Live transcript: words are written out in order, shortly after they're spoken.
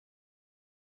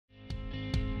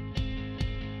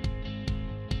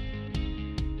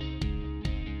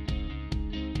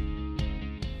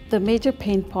The major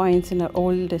pain points in our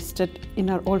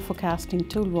old forecasting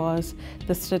tool was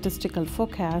the statistical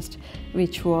forecast,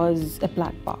 which was a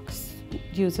black box.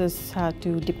 Users had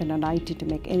to depend on IT to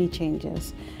make any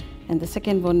changes. And the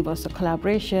second one was the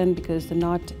collaboration, because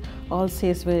not all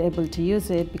sales were able to use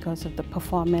it because of the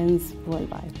performance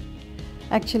worldwide.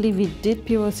 Actually, we did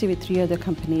POC with 3 other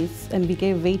companies, and we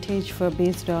gave weightage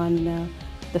based on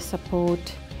the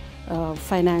support,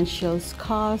 financials,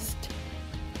 cost,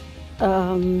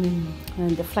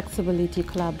 and the flexibility,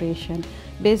 collaboration.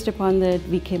 Based upon that,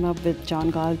 we came up with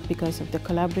Galt because of the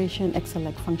collaboration,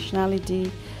 Excel-like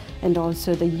functionality, and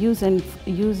also the use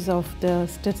of the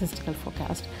statistical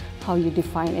forecast, how you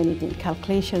define anything,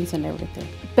 calculations and everything.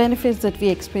 Benefits that we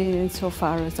experienced so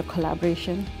far is the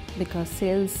collaboration, because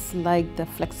sales like the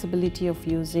flexibility of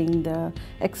using the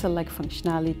Excel-like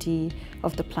functionality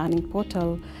of the planning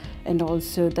portal, and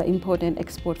also the import and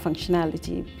export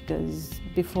functionality, because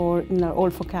before in our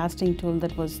old forecasting tool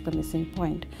that was the missing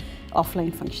point,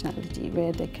 offline functionality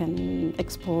where they can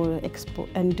export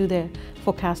and do their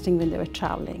forecasting when they were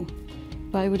traveling.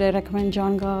 Why would I recommend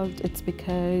Galt? It's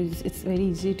because it's very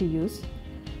easy to use,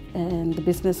 and the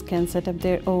business can set up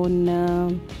their own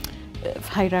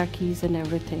hierarchies and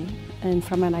everything. And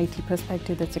from an IT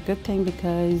perspective, that's a good thing,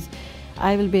 because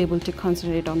I will be able to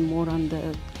concentrate more on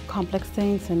the complex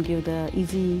things and give the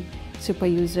easy super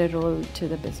user role to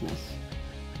the business.